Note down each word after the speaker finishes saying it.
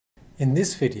In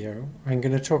this video, I'm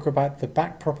going to talk about the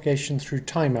backpropagation through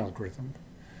time algorithm.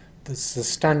 That's the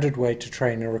standard way to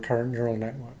train a recurrent neural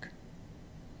network.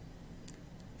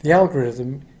 The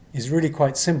algorithm is really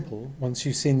quite simple once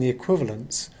you've seen the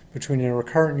equivalence between a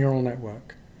recurrent neural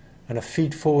network and a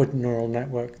feed-forward neural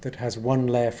network that has one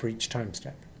layer for each time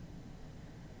step.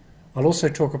 I'll also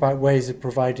talk about ways of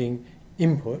providing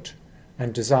input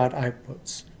and desired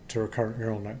outputs to recurrent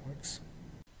neural networks.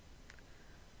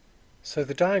 So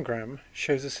the diagram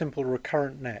shows a simple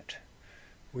recurrent net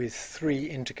with 3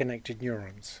 interconnected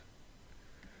neurons.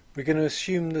 We're going to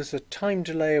assume there's a time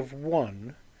delay of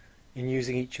 1 in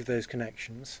using each of those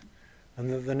connections,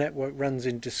 and that the network runs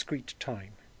in discrete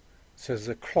time. So there's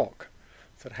a clock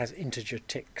that has integer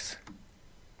ticks.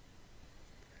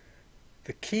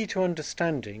 The key to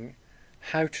understanding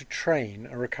how to train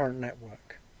a recurrent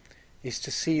network is to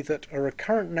see that a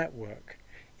recurrent network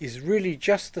is really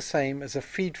just the same as a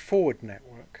feed-forward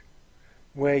network,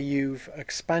 where you've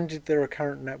expanded the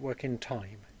recurrent network in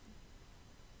time.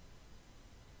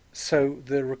 So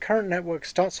the recurrent network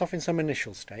starts off in some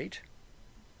initial state,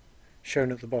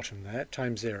 shown at the bottom there,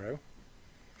 time 0,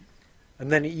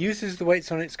 and then it uses the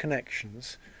weights on its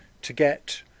connections to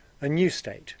get a new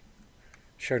state,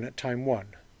 shown at time 1.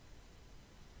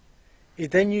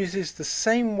 It then uses the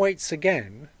same weights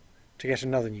again to get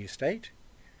another new state,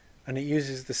 and it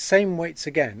uses the same weights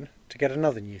again to get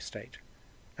another new state,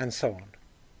 and so on.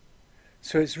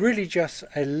 So it's really just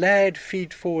a layered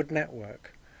feed-forward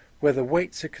network where the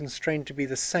weights are constrained to be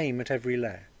the same at every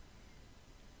layer.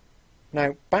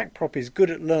 Now, backprop is good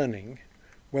at learning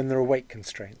when there are weight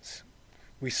constraints.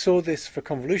 We saw this for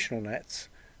convolutional nets,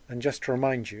 and just to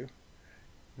remind you,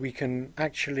 we can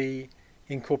actually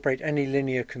incorporate any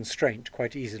linear constraint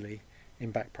quite easily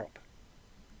in backprop.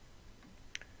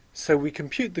 So we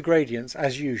compute the gradients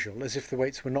as usual, as if the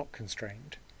weights were not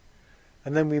constrained,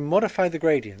 and then we modify the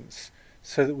gradients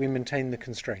so that we maintain the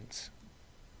constraints.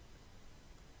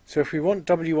 So if we want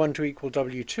W1 to equal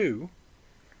W2,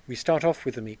 we start off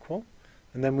with them equal,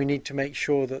 and then we need to make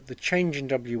sure that the change in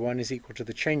W1 is equal to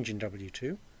the change in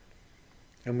W2,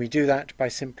 and we do that by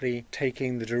simply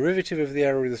taking the derivative of the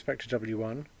error with respect to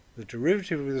W1, the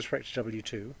derivative with respect to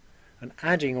W2, and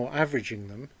adding or averaging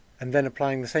them, and then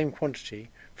applying the same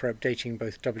quantity for updating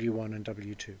both W1 and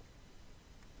W2.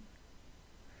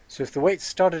 So if the weights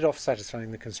started off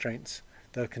satisfying the constraints,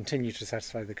 they'll continue to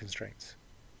satisfy the constraints.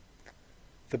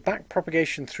 The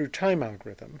backpropagation through time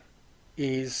algorithm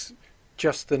is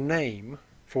just the name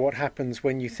for what happens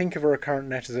when you think of a recurrent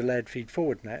net as a layered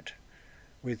feed-forward net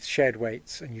with shared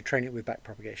weights and you train it with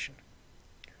backpropagation.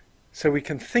 So we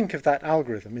can think of that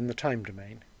algorithm in the time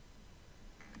domain.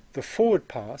 The forward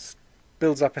pass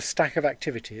builds up a stack of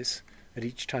activities at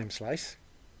each time slice,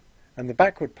 and the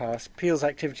backward pass peels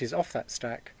activities off that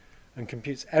stack and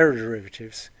computes error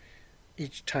derivatives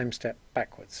each time step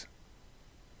backwards.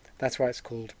 That's why it's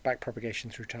called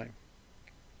backpropagation through time.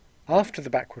 After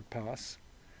the backward pass,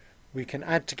 we can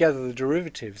add together the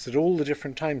derivatives at all the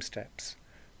different time steps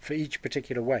for each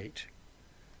particular weight,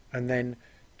 and then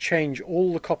change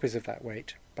all the copies of that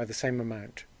weight by the same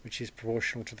amount, which is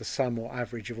proportional to the sum or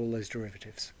average of all those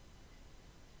derivatives.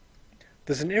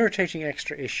 There's an irritating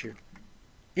extra issue.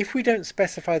 If we don't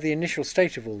specify the initial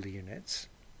state of all the units,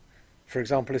 for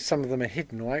example if some of them are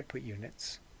hidden or output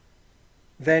units,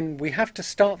 then we have to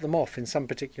start them off in some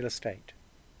particular state.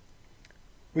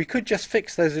 We could just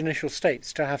fix those initial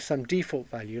states to have some default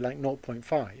value like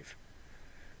 0.5,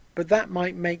 but that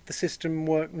might make the system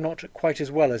work not quite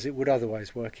as well as it would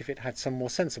otherwise work if it had some more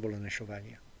sensible initial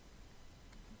value.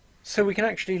 So we can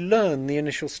actually learn the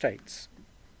initial states.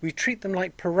 We treat them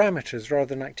like parameters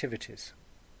rather than activities,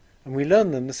 and we learn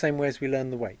them the same way as we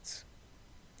learn the weights.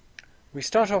 We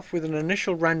start off with an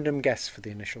initial random guess for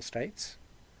the initial states,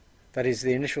 that is,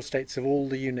 the initial states of all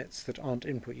the units that aren't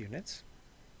input units,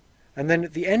 and then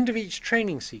at the end of each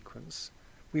training sequence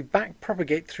we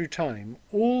backpropagate through time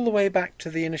all the way back to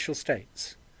the initial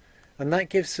states, and that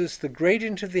gives us the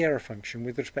gradient of the error function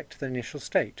with respect to the initial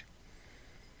state.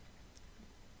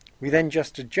 We then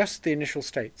just adjust the initial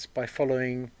states by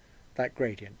following that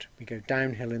gradient. We go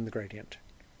downhill in the gradient,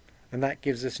 and that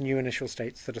gives us new initial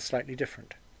states that are slightly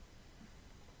different.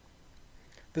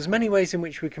 There's many ways in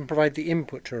which we can provide the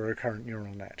input to a recurrent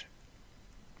neural net.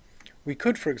 We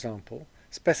could, for example,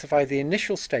 specify the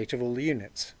initial state of all the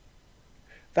units.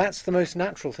 That's the most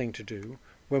natural thing to do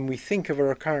when we think of a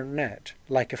recurrent net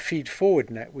like a feed-forward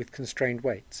net with constrained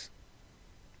weights.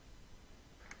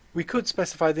 We could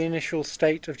specify the initial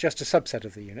state of just a subset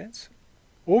of the units,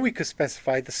 or we could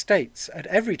specify the states at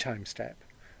every time step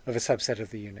of a subset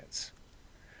of the units.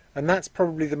 And that's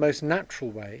probably the most natural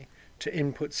way to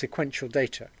input sequential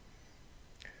data,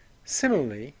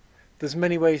 Similarly, there's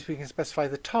many ways we can specify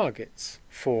the targets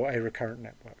for a recurrent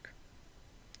network.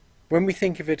 When we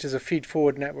think of it as a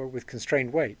feed-forward network with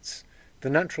constrained weights, the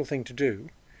natural thing to do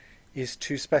is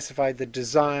to specify the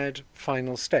desired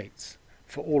final states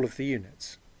for all of the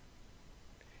units.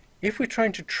 If we're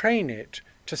trying to train it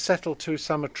to settle to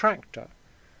some attractor,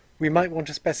 we might want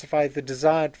to specify the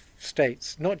desired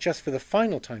states not just for the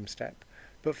final time step,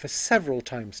 but for several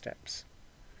time steps.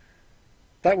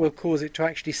 That will cause it to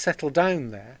actually settle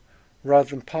down there rather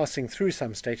than passing through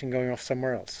some state and going off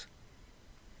somewhere else.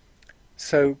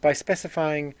 So by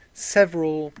specifying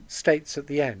several states at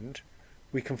the end,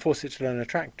 we can force it to learn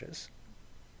attractors.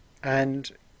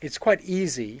 And it's quite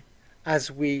easy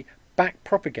as we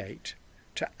backpropagate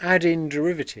to add in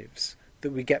derivatives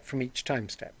that we get from each time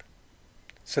step.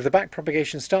 So the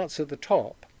backpropagation starts at the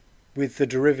top with the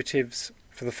derivatives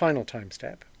for the final time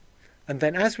step, and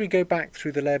then as we go back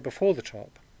through the layer before the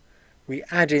top, we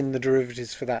add in the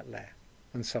derivatives for that layer,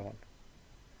 and so on.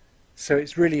 So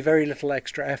it's really very little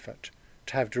extra effort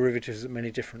to have derivatives at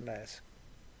many different layers.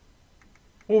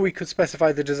 Or we could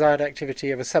specify the desired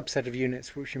activity of a subset of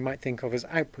units which you might think of as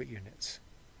output units.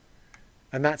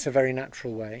 And that's a very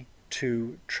natural way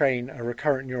to train a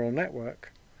recurrent neural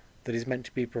network that is meant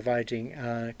to be providing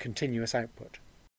a continuous output.